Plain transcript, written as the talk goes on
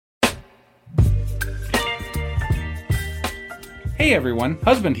Hey everyone,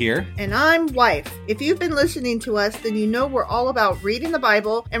 husband here. And I'm wife. If you've been listening to us, then you know we're all about reading the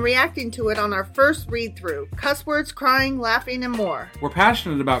Bible and reacting to it on our first read-through. Cuss words, crying, laughing, and more. We're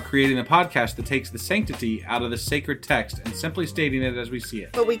passionate about creating a podcast that takes the sanctity out of the sacred text and simply stating it as we see it.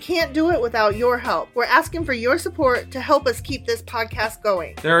 But we can't do it without your help. We're asking for your support to help us keep this podcast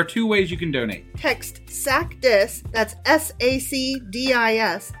going. There are two ways you can donate. Text SACDIS, that's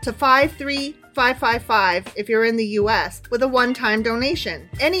SACDIS, to 53555 if you're in the U.S. with a one-time donation.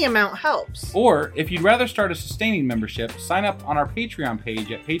 Any amount helps. Or, if you'd rather start a sustaining membership, sign up on our Patreon page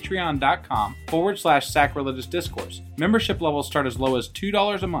at patreon.com/sacrilegious discourse. Membership levels start as low as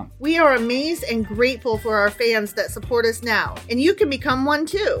 $2 a month. We are amazed and grateful for our fans that support us now, and you can become one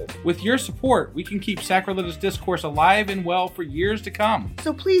too. With your support, we can keep Sacrilegious Discourse alive and well for years to come.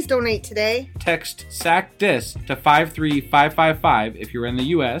 So please donate today. Text SACDIS to 53555 if you're in the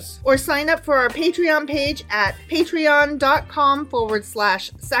U.S. Or sign up for our Patreon page at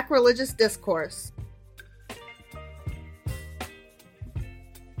patreon.com/sacrilegious discourse.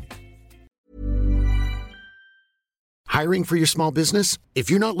 Hiring for your small business? If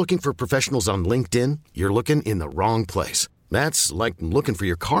you're not looking for professionals on LinkedIn, you're looking in the wrong place. That's like looking for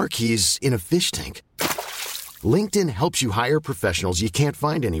your car keys in a fish tank. LinkedIn helps you hire professionals you can't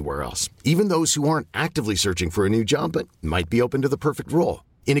find anywhere else, even those who aren't actively searching for a new job but might be open to the perfect role.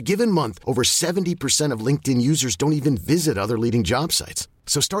 In a given month, over 70% of LinkedIn users don't even visit other leading job sites.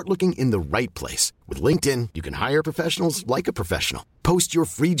 So start looking in the right place. With LinkedIn, you can hire professionals like a professional. Post your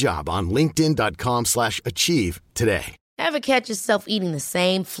free job on linkedin.com/achieve today. Ever catch yourself eating the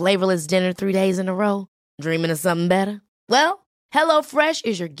same flavorless dinner 3 days in a row? Dreaming of something better? Well, HelloFresh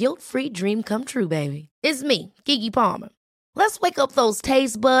is your guilt-free dream come true, baby. It's me, Keke Palmer. Let's wake up those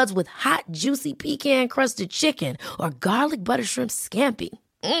taste buds with hot, juicy pecan-crusted chicken or garlic butter shrimp scampi.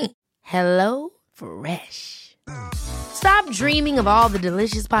 Hello Fresh. Stop dreaming of all the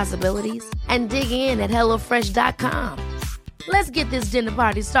delicious possibilities and dig in at HelloFresh.com. Let's get this dinner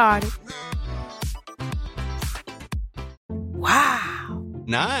party started. Wow.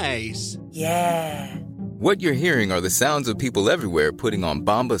 Nice. Yeah. What you're hearing are the sounds of people everywhere putting on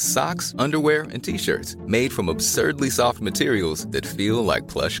Bombas socks, underwear, and T-shirts made from absurdly soft materials that feel like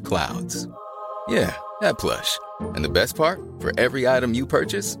plush clouds. Yeah, that plush. And the best part? For every item you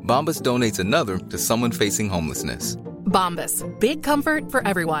purchase, Bombas donates another to someone facing homelessness. Bombas. Big comfort for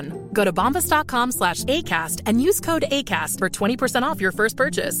everyone. Go to bombas.com/ACAST and use code ACAST for 20% off your first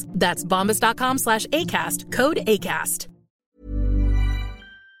purchase. That's bombas.com/ACAST. Code ACAST.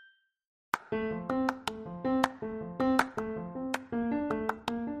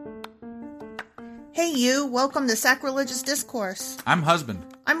 Hey you, welcome to Sacrilegious Discourse. I'm husband.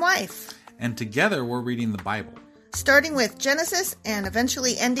 I'm wife. And together we're reading the Bible. Starting with Genesis and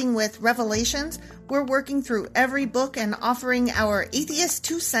eventually ending with Revelations, we're working through every book and offering our atheist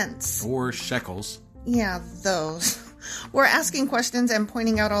 2 cents. Or shekels. Yeah, those. We're asking questions and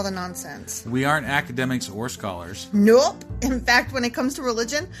pointing out all the nonsense. We aren't academics or scholars. Nope. In fact, when it comes to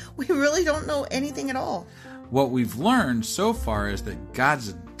religion, we really don't know anything at all. What we've learned so far is that God's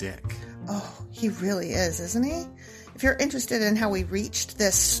a dick. Oh, he really is, isn't he? If you're interested in how we reached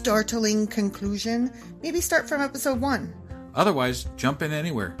this startling conclusion, maybe start from episode 1. Otherwise, jump in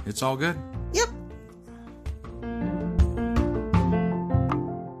anywhere. It's all good. Yep.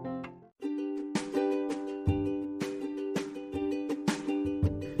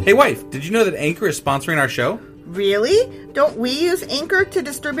 Hey wife, did you know that Anchor is sponsoring our show? Really? Don't we use Anchor to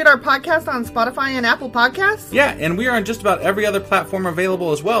distribute our podcast on Spotify and Apple Podcasts? Yeah, and we are on just about every other platform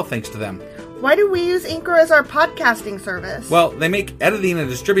available as well, thanks to them. Why do we use Anchor as our podcasting service? Well, they make editing and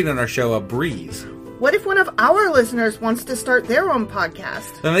distributing our show a breeze. What if one of our listeners wants to start their own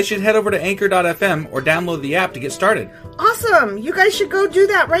podcast? Then they should head over to Anchor.fm or download the app to get started. Awesome! You guys should go do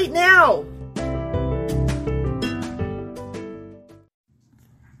that right now!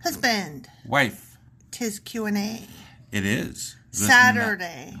 Husband. Wife. 'Tis Q&A. It is.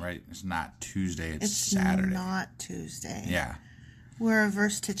 Saturday. Right. It's not Tuesday. It's Saturday. It's not Tuesday. Yeah. We're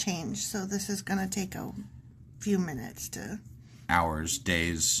averse to change, so this is going to take a few minutes to... Hours,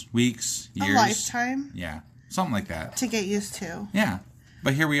 days, weeks, years. A lifetime. Yeah. Something like that. To get used to. Yeah.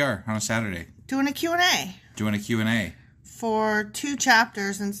 But here we are on a Saturday. Doing a Q&A. Doing a Q&A. For 2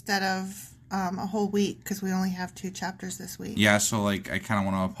 chapters instead of a whole week, because we only have 2 chapters this week. Yeah, so I kind of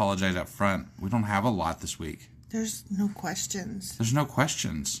want to apologize up front. We don't have a lot this week. There's no questions. There's no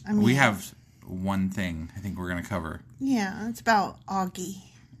questions. I mean, we have one thing I think we're going to cover. Yeah, it's about Augie.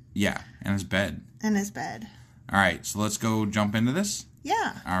 Yeah, and his bed. And his bed. All right, so let's go jump into this?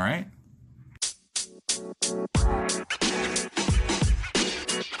 Yeah. All right.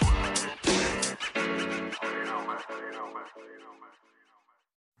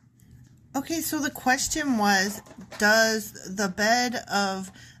 Okay, so the question was, does the bed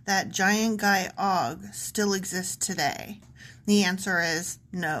of that giant guy Og still exist today? The answer is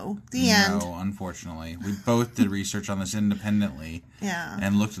no. The end. No, unfortunately. We both did research on this independently. Yeah.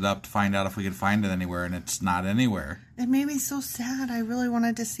 And looked it up to find out if we could find it anywhere, and it's not anywhere. It made me so sad. I really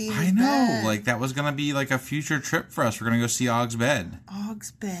wanted to see his I know. bed. Like, that was going to be like a future trip for us. We're going to go see Og's bed.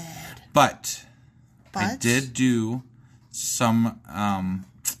 Og's bed. But I did do some...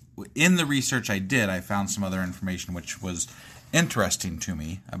 in the research I did, I found some other information which was interesting to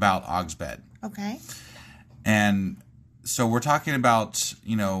me about Og's bed. Okay. And so we're talking about,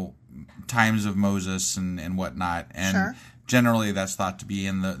 times of Moses and whatnot. And Sure. generally that's thought to be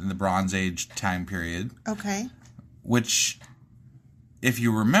in the Bronze Age time period. Okay. Which, if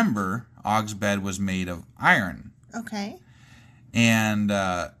you remember, Og's bed was made of iron. Okay. And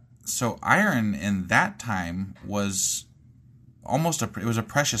so iron in that time was almost it was a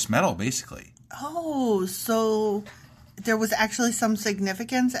precious metal, basically. Oh, so there was actually some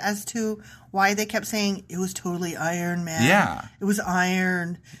significance as to why they kept saying it was totally iron, man. Yeah. It was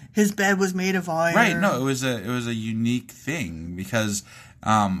iron. His bed was made of iron. Right. No, it was a unique thing because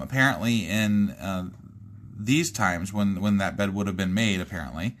apparently in these times when that bed would have been made,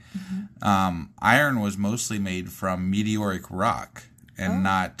 apparently, iron was mostly made from meteoric rock and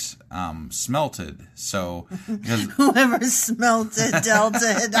not smelted. So because Whoever smelted dealt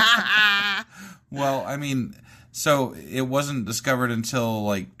it. well, I mean, so it wasn't discovered until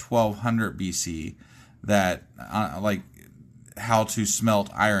like 1200 BC that like how to smelt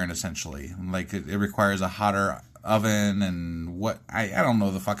iron, essentially. Like it requires a hotter oven and what I don't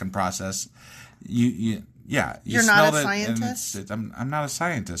know the fucking process. You're not smelt a it scientist? and I'm not a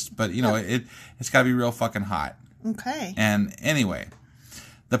scientist, but it's got to be real fucking hot. Okay. And anyway,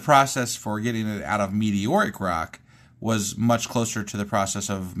 the process for getting it out of meteoric rock was much closer to the process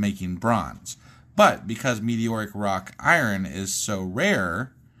of making bronze. But because meteoric rock iron is so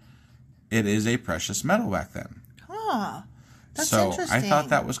rare, it is a precious metal back then. Huh. That's so interesting. I thought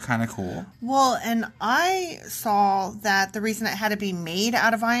that was kind of cool. Well, and I saw that the reason it had to be made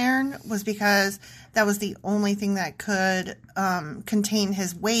out of iron was because that was the only thing that could contain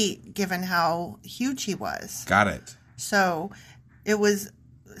his weight, given how huge he was. Got it. So it was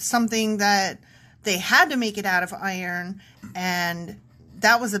something that they had to make it out of iron, and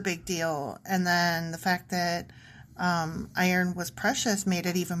that was a big deal. And then the fact that iron was precious made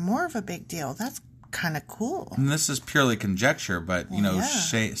it even more of a big deal. That's kind of cool. And this is purely conjecture, but, Yeah.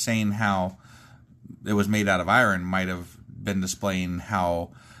 saying how it was made out of iron might have been displaying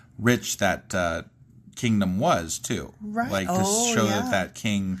how rich that kingdom was, too. Right. Like, to show that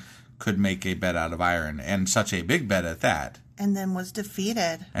king could make a bed out of iron, and such a big bed at that. And then was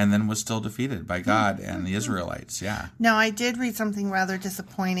defeated. And then was still defeated by God and the Israelites, yeah. Now, I did read something rather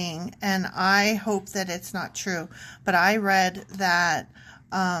disappointing, and I hope that it's not true, but I read that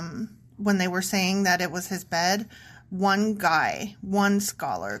when they were saying that it was his bed, one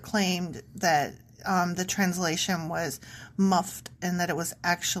scholar claimed that the translation was muffed and that it was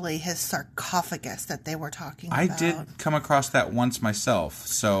actually his sarcophagus that they were talking about. I did come across that once myself,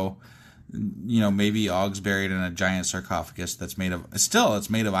 so... maybe Og's buried in a giant sarcophagus that's made of... Still, it's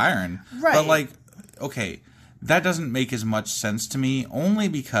made of iron. Right. But, like, okay, that doesn't make as much sense to me, only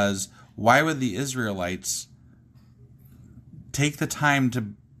because why would the Israelites take the time to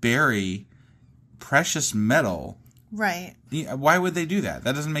bury precious metal? Right. Why would they do that?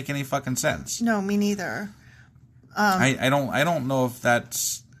 That doesn't make any fucking sense. No, me neither. I don't know if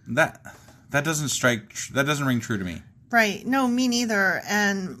that's... That doesn't ring true to me. Right. No, me neither.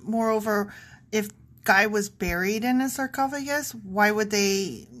 And moreover, if Guy was buried in a sarcophagus, why would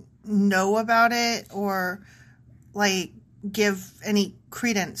they know about it or, like, give any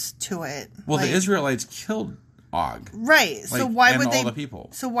credence to it? Well, like, the Israelites killed Og. Right. So Like, why and would all they... the people.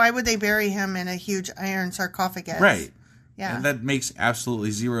 So why would they bury him in a huge iron sarcophagus? Right. Yeah. And that makes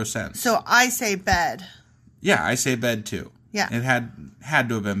absolutely zero sense. So I say bed. Yeah, I say bed too. Yeah. It had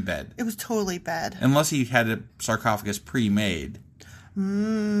to have been bed. It was totally bed. Unless he had a sarcophagus pre-made.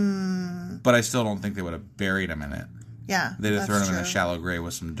 But I still don't think they would have buried him in it. Yeah. They'd have that's thrown him in a true. shallow grave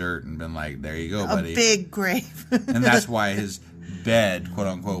with some dirt and been like, there you go, buddy. A big grave. And that's why his bed, quote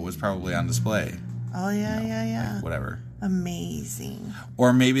unquote, was probably on display. Oh, yeah. Whatever. Amazing.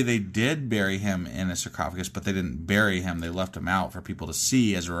 Or maybe they did bury him in a sarcophagus, but they didn't bury him. They left him out for people to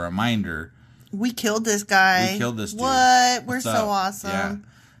see as a reminder. We killed this guy. We killed this dude. What? We're What's so up? awesome. Yeah.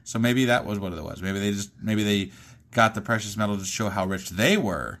 So maybe that was what it was. Maybe they got the precious metal to show how rich they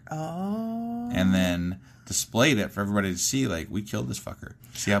were. Oh. And then displayed it for everybody to see, like, we killed this fucker.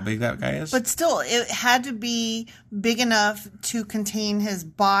 See how big that guy is? But still, it had to be big enough to contain his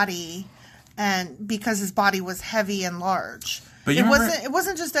body and because his body was heavy and large. But it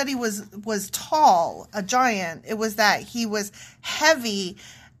wasn't just that he was tall, a giant. It was that he was heavy,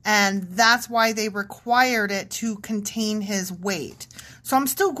 and that's why they required it to contain his weight. So I'm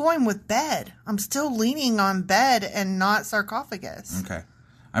still going with bed. I'm still leaning on bed and not sarcophagus. Okay.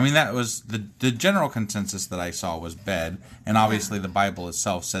 I mean, that was the general consensus that I saw was bed, and obviously the Bible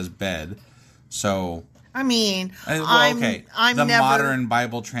itself says bed. So I mean, the modern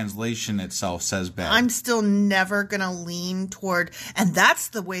Bible translation itself says bed. I'm still never going to lean toward, and that's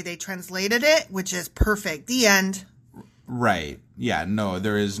the way they translated it, which is perfect. The end. Right. Yeah, no,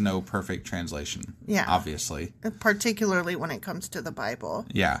 there is no perfect translation. Yeah. Obviously. Particularly when it comes to the Bible.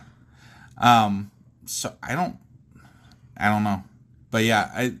 Yeah. So I don't know. But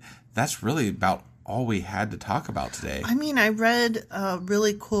yeah, that's really about all we had to talk about today. I mean, I read a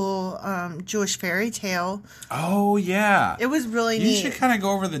really cool Jewish fairy tale. Oh, yeah. It was really neat. You should kind of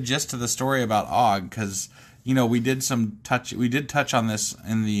go over the gist of the story about Og, because, we did touch on this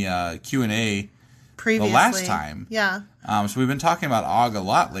in the Q&A previously. The last time. Yeah. So we've been talking about Og a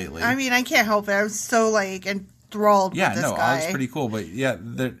lot lately. I mean, I can't help it. I was so, enthralled with this guy. Og's pretty cool, but yeah,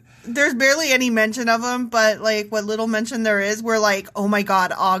 there's barely any mention of him, but what little mention there is, we're like, oh my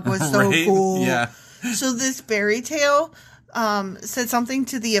god, Og was so right? cool. Yeah. So this fairy tale said something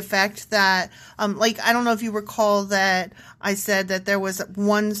to the effect that, I don't know if you recall that I said that there was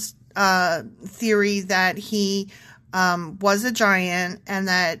one theory that he was a giant and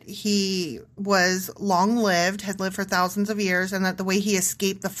that he was long-lived, had lived for thousands of years, and that the way he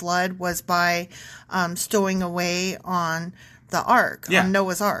escaped the flood was by stowing away on the ark, on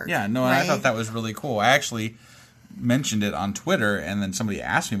Noah's Ark. Yeah, no, and I thought that was really cool. I actually mentioned it on Twitter, and then somebody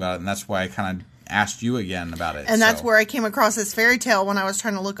asked me about it, and that's why I kind of asked you again about it. And that's where I came across this fairy tale when I was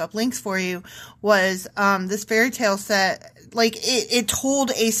trying to look up links for you, was this fairy tale set, it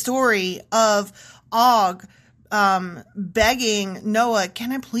told a story of Og begging Noah,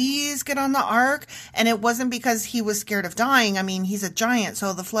 can I please get on the ark? And it wasn't because he was scared of dying. I mean, he's a giant,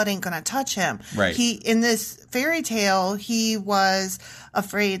 so the flood ain't gonna touch him. Right. In this fairy tale, he was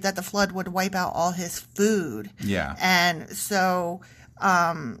afraid that the flood would wipe out all his food. Yeah. And so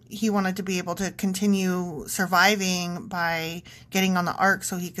he wanted to be able to continue surviving by getting on the ark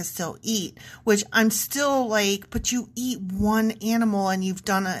so he could still eat, which I'm still but you eat one animal and you've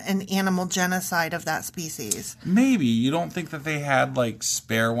done an animal genocide of that species. Maybe. You don't think that they had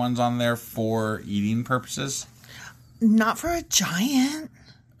spare ones on there for eating purposes? Not for a giant.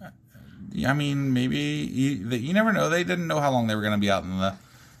 I mean, maybe. You never know. They didn't know how long they were going to be out in the...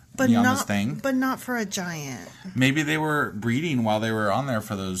 But on this thing. But not for a giant. Maybe they were breeding while they were on there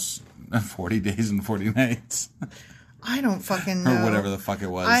for those 40 days and 40 nights. I don't fucking know. Or whatever the fuck it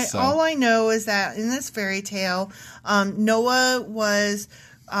was. All I know is that in this fairy tale, Noah was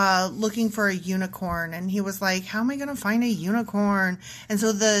looking for a unicorn. And he was like, how am I going to find a unicorn? And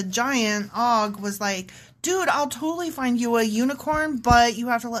so the giant, Og, was like, dude, I'll totally find you a unicorn, but you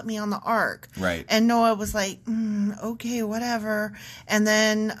have to let me on the ark. Right. And Noah was like, okay, whatever. And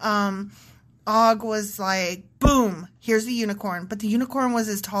then Og was like, boom, here's the unicorn. But the unicorn was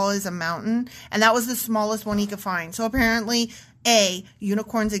as tall as a mountain, and that was the smallest one he could find. So apparently, A,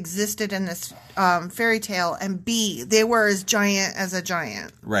 unicorns existed in this fairy tale, and B, they were as giant as a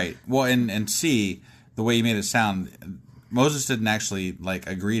giant. Right. Well, and C, the way you made it sound, Moses didn't actually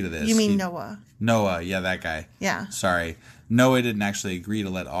agree to this. You mean Noah? Noah, yeah, that guy. Yeah. Sorry. Noah didn't actually agree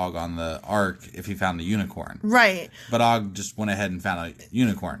to let Og on the ark if he found a unicorn. Right. But Og just went ahead and found a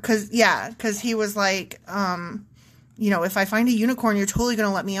unicorn. Because he was like, if I find a unicorn, you're totally going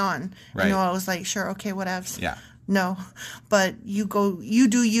to let me on. Right. And Noah was like, sure, okay, whatevs. Yeah. No, but you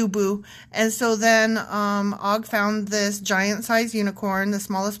do you, boo. And so then Og found this giant-sized unicorn, the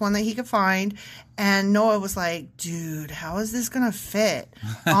smallest one that he could find, and Noah was like, dude, how is this going to fit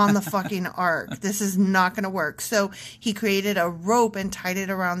on the fucking ark? This is not going to work. So he created a rope and tied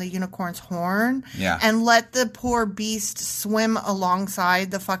it around the unicorn's horn and let the poor beast swim alongside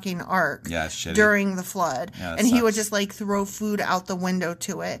the fucking ark during the flood. Yeah, and he would just throw food out the window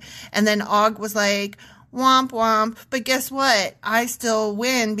to it. And then Og was like, womp womp, but guess what? I still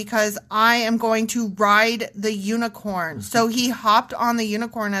win because I am going to ride the unicorn. So he hopped on the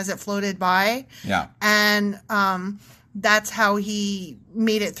unicorn as it floated by. Yeah. And that's how he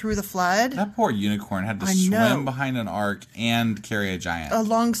made it through the flood. That poor unicorn had to swim behind an ark and carry a giant.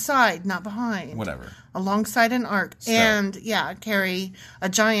 Alongside, not behind. Whatever. Alongside an ark. Still. And, carry a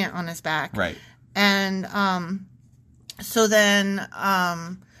giant on his back. Right. And so then...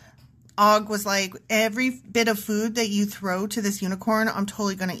 Og was like, every bit of food that you throw to this unicorn, I'm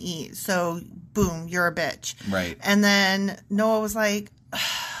totally going to eat. So, boom, you're a bitch. Right. And then Noah was like,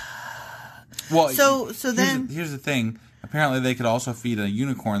 Well, here's the thing. Apparently, they could also feed a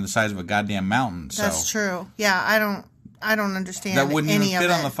unicorn the size of a goddamn mountain. That's true. Yeah, I don't understand that wouldn't any even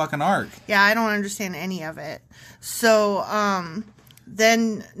fit on the fucking ark. Yeah, I don't understand any of it. So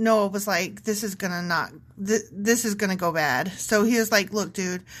then Noah was like, this is gonna go bad. So he was like, look,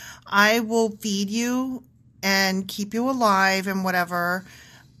 dude, I will feed you and keep you alive and whatever,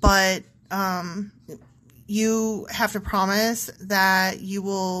 but you have to promise that you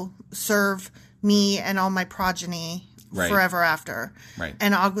will serve me and all my progeny forever after. Right.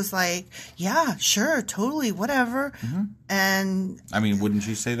 And Og was like, yeah, sure, totally, whatever. Mm-hmm. And I mean, wouldn't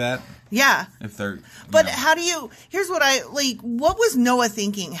you say that? Yeah. If they're But how do you here's what I like, what was Noah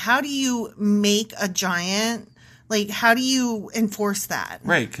thinking? How do you make a giant? Like, how do you enforce that?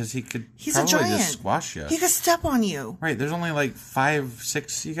 Right, because he's probably a giant. just squash you. He could step on you. Right, there's only like 5,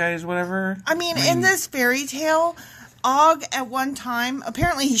 6 you guys, whatever. I mean, in this fairy tale, Og at one time,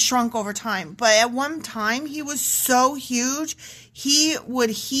 apparently he shrunk over time, but at one time he was so huge, he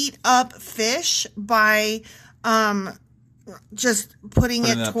would heat up fish by just putting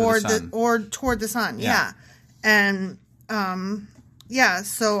it toward the sun. Yeah. And yeah,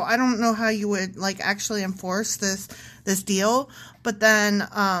 so I don't know how you would like actually enforce this deal, but then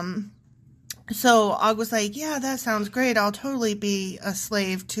so Og was like, yeah, that sounds great. I'll totally be a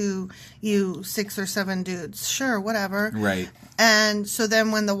slave to you 6 or 7 dudes. Sure, whatever. Right. And so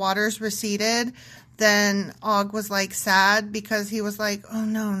then when the waters receded, then Og was like sad because he was like, oh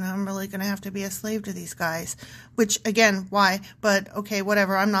no, I'm really going to have to be a slave to these guys. Which again, why? But okay,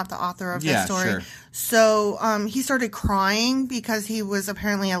 whatever. I'm not the author of this story. Sure. So he started crying because he was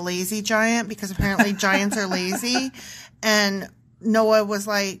apparently a lazy giant, because apparently giants are lazy. And Noah was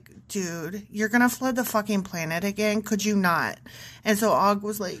like, dude, you're going to flood the fucking planet again? Could you not? And so Og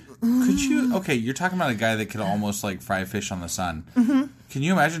was like, could you? Okay, you're talking about a guy that could almost like fry fish on the sun. Mm-hmm. Can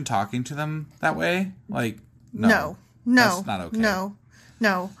you imagine talking to them that way? Like, no. That's not okay.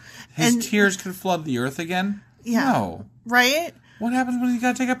 No. His tears could flood the earth again? Yeah. No. Right? What happens when you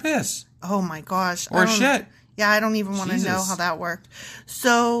gotta take a piss? Oh my gosh. Or shit. Yeah, I don't even want to know how that worked.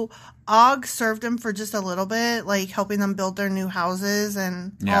 So Og served him for just a little bit, like helping them build their new houses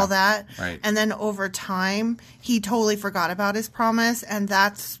and all that. Right. And then over time, he totally forgot about his promise, and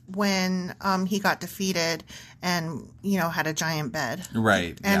that's when he got defeated and, had a giant bed.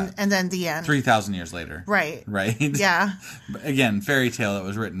 Right. And then the end. 3,000 years later. Right. Right. Yeah. Again, fairy tale that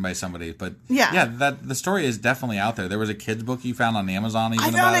was written by somebody, but that the story is definitely out there. There was a kid's book you found on Amazon. Even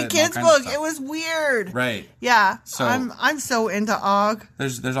I found a kid's book. It was weird. Right. Yeah. So I'm so into Og.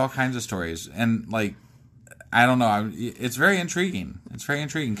 There's all kinds of stories, and like, I don't know. It's very intriguing. It's very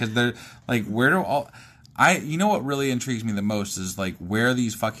intriguing because they're like, where do all you know what really intrigues me the most is like where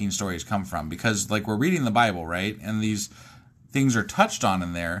these fucking stories come from, because like we're reading the Bible, right? And these things are touched on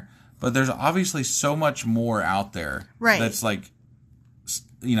in there, but there's obviously so much more out there. Right. That's like,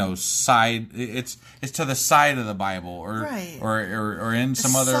 side, it's to the side of the Bible or in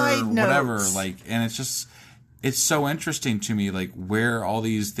some other whatever, like, and it's so interesting to me, like where all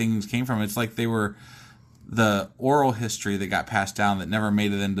these things came from. It's like they were the oral history that got passed down that never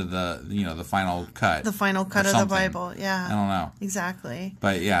made it into the the final cut. The final cut of the Bible, yeah. I don't know. Exactly.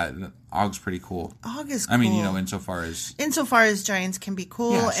 But yeah, Og's pretty cool. Og is cool. I mean, insofar as giants can be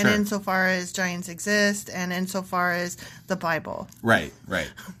cool, and insofar as giants exist, and insofar as the Bible. Right.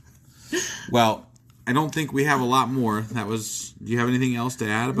 Well, I don't think we have a lot more. Do you have anything else to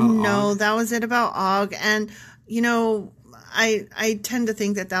add about Og? No, that was it about Og. And, I tend to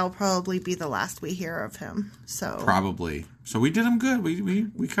think that'll probably be the last we hear of him. So probably. So we did him good.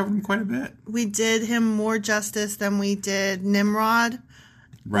 We covered him quite a bit. We did him more justice than we did Nimrod.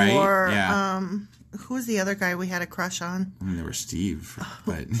 Right. Or yeah. Who was the other guy we had a crush on? I mean, there was Steve.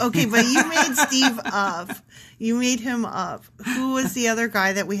 But okay, but you made Steve up. You made him up. Who was the other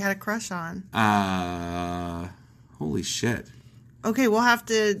guy that we had a crush on? Holy shit. Okay, we'll have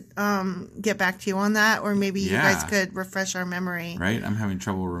to get back to you on that, or maybe you guys could refresh our memory. Right, I'm having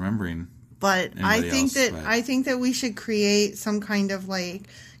trouble remembering. But I think that we should create some kind of like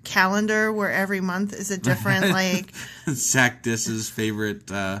calendar where every month is a different like Zach Diss's favorite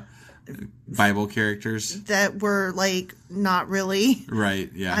Bible characters that were like not really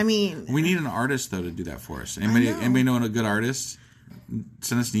right. Yeah, I mean, we need an artist though to do that for us. Anybody know a good artist?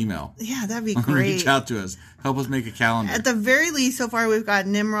 Send us an email. Yeah, that'd be great. Reach out to us. Help us make a calendar. At the very least, so far we've got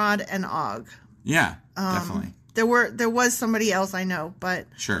Nimrod and Og. Yeah, definitely. There was somebody else I know, but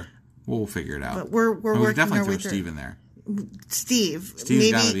sure, we'll figure it out. But we're working definitely our way throw Steve in there. Steve's got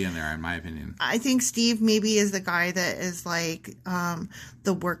to be in there, in my opinion. I think Steve maybe is the guy that is like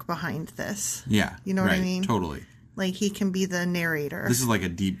the work behind this. Yeah, you know what I mean. Totally. Like he can be the narrator. This is like a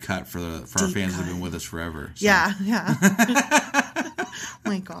deep cut for our fans that have been with us forever. So. Yeah. Oh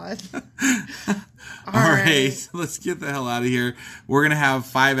my God. All right, let's get the hell out of here. We're going to have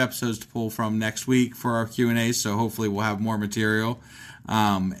 5 episodes to pull from next week for our Q&A, so hopefully we'll have more material.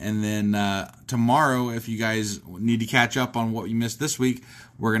 And then tomorrow, if you guys need to catch up on what you missed this week,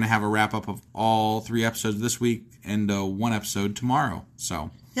 we're going to have a wrap-up of all 3 episodes this week and 1 episode tomorrow. So,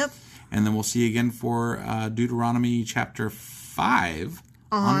 yep. And then we'll see you again for Deuteronomy chapter 5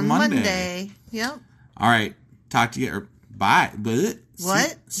 on Monday. Yep. All right, talk to you. Bye.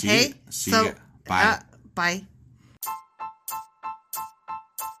 What? See you. Bye. Bye.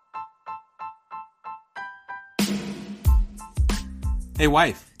 Hey,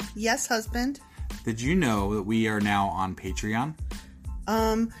 wife. Yes, husband. Did you know that we are now on Patreon?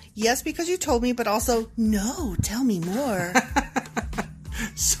 Yes, because you told me, but also, no, tell me more.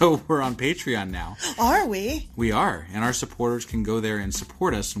 So we're on Patreon now. Are we? We are, and our supporters can go there and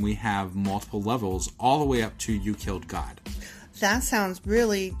support us, and we have multiple levels all the way up to You Killed God. That sounds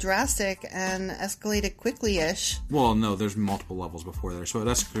really drastic and escalated quickly-ish. Well, no, there's multiple levels before there. So it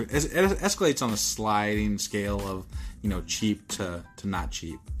escalates on a sliding scale of, cheap to not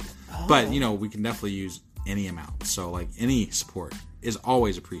cheap. Oh. But, we can definitely use any amount. So, like, any support is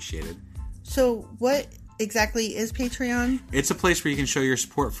always appreciated. So what exactly is Patreon? It's a place where you can show your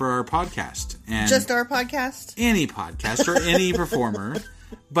support for our podcast. And just our podcast? Any podcast or any performer.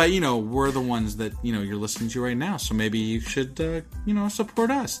 But, we're the ones that, you're listening to right now. So maybe you should,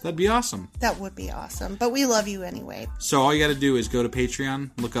 support us. That'd be awesome. That would be awesome. But we love you anyway. So all you got to do is go to Patreon,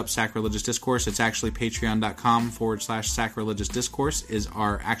 look up Sacrilegious Discourse. It's actually patreon.com/sacrilegious discourse is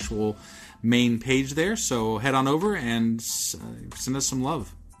our actual main page there. So head on over and send us some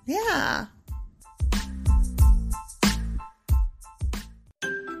love. Yeah.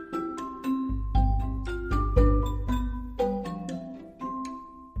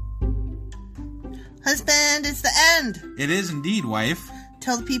 Husband, it's the end. It is indeed, wife.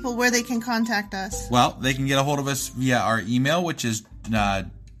 Tell the people where they can contact us. Well, they can get a hold of us via our email, which is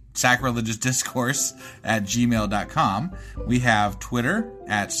sacrilegiousdiscourse@gmail.com. We have Twitter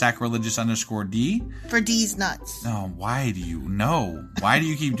at sacrilegious_D. For D's nuts. Oh, why do you know? Why do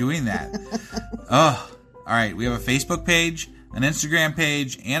you keep doing that? Ugh. All right, we have a Facebook page, an Instagram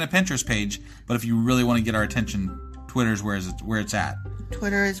page, and a Pinterest page. But if you really want to get our attention, Twitter's where it's at.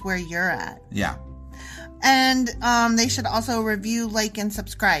 Twitter is where you're at. Yeah. And they should also review, like, and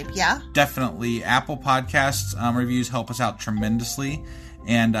subscribe, yeah? Definitely. Apple Podcasts reviews help us out tremendously.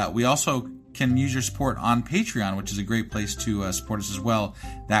 And we also can use your support on Patreon, which is a great place to support us as well.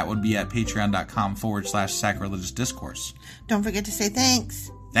 That would be at patreon.com/sacrilegious discourse. Don't forget to say thanks.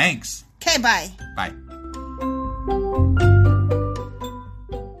 Thanks. Okay, bye. Bye.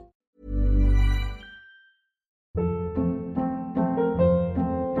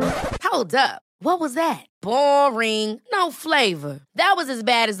 Hold up. What was that? Boring. No flavor. That was as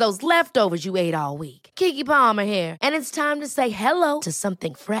bad as those leftovers you ate all week. Keke Palmer here, and it's time to say hello to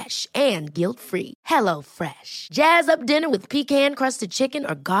something fresh and guilt-free. Hello Fresh. Jazz up dinner with pecan-crusted chicken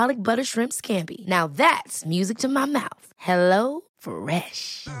or garlic butter shrimp scampi. Now that's music to my mouth. Hello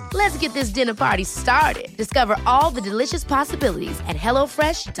Fresh. Let's get this dinner party started. Discover all the delicious possibilities at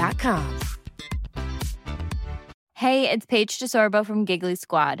HelloFresh.com. Hey, it's Paige DeSorbo from Giggly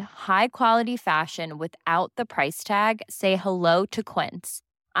Squad. High quality fashion without the price tag. Say hello to Quince.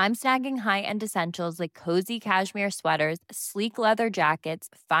 I'm snagging high-end essentials like cozy cashmere sweaters, sleek leather jackets,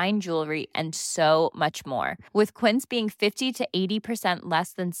 fine jewelry, and so much more. With Quince being 50 to 80%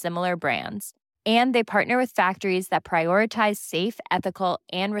 less than similar brands. And they partner with factories that prioritize safe, ethical,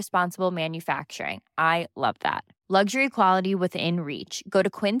 and responsible manufacturing. I love that. Luxury quality within reach. Go to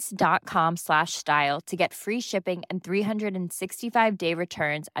quince.com/style to get free shipping and 365-day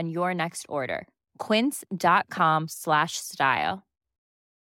returns on your next order. Quince.com/style.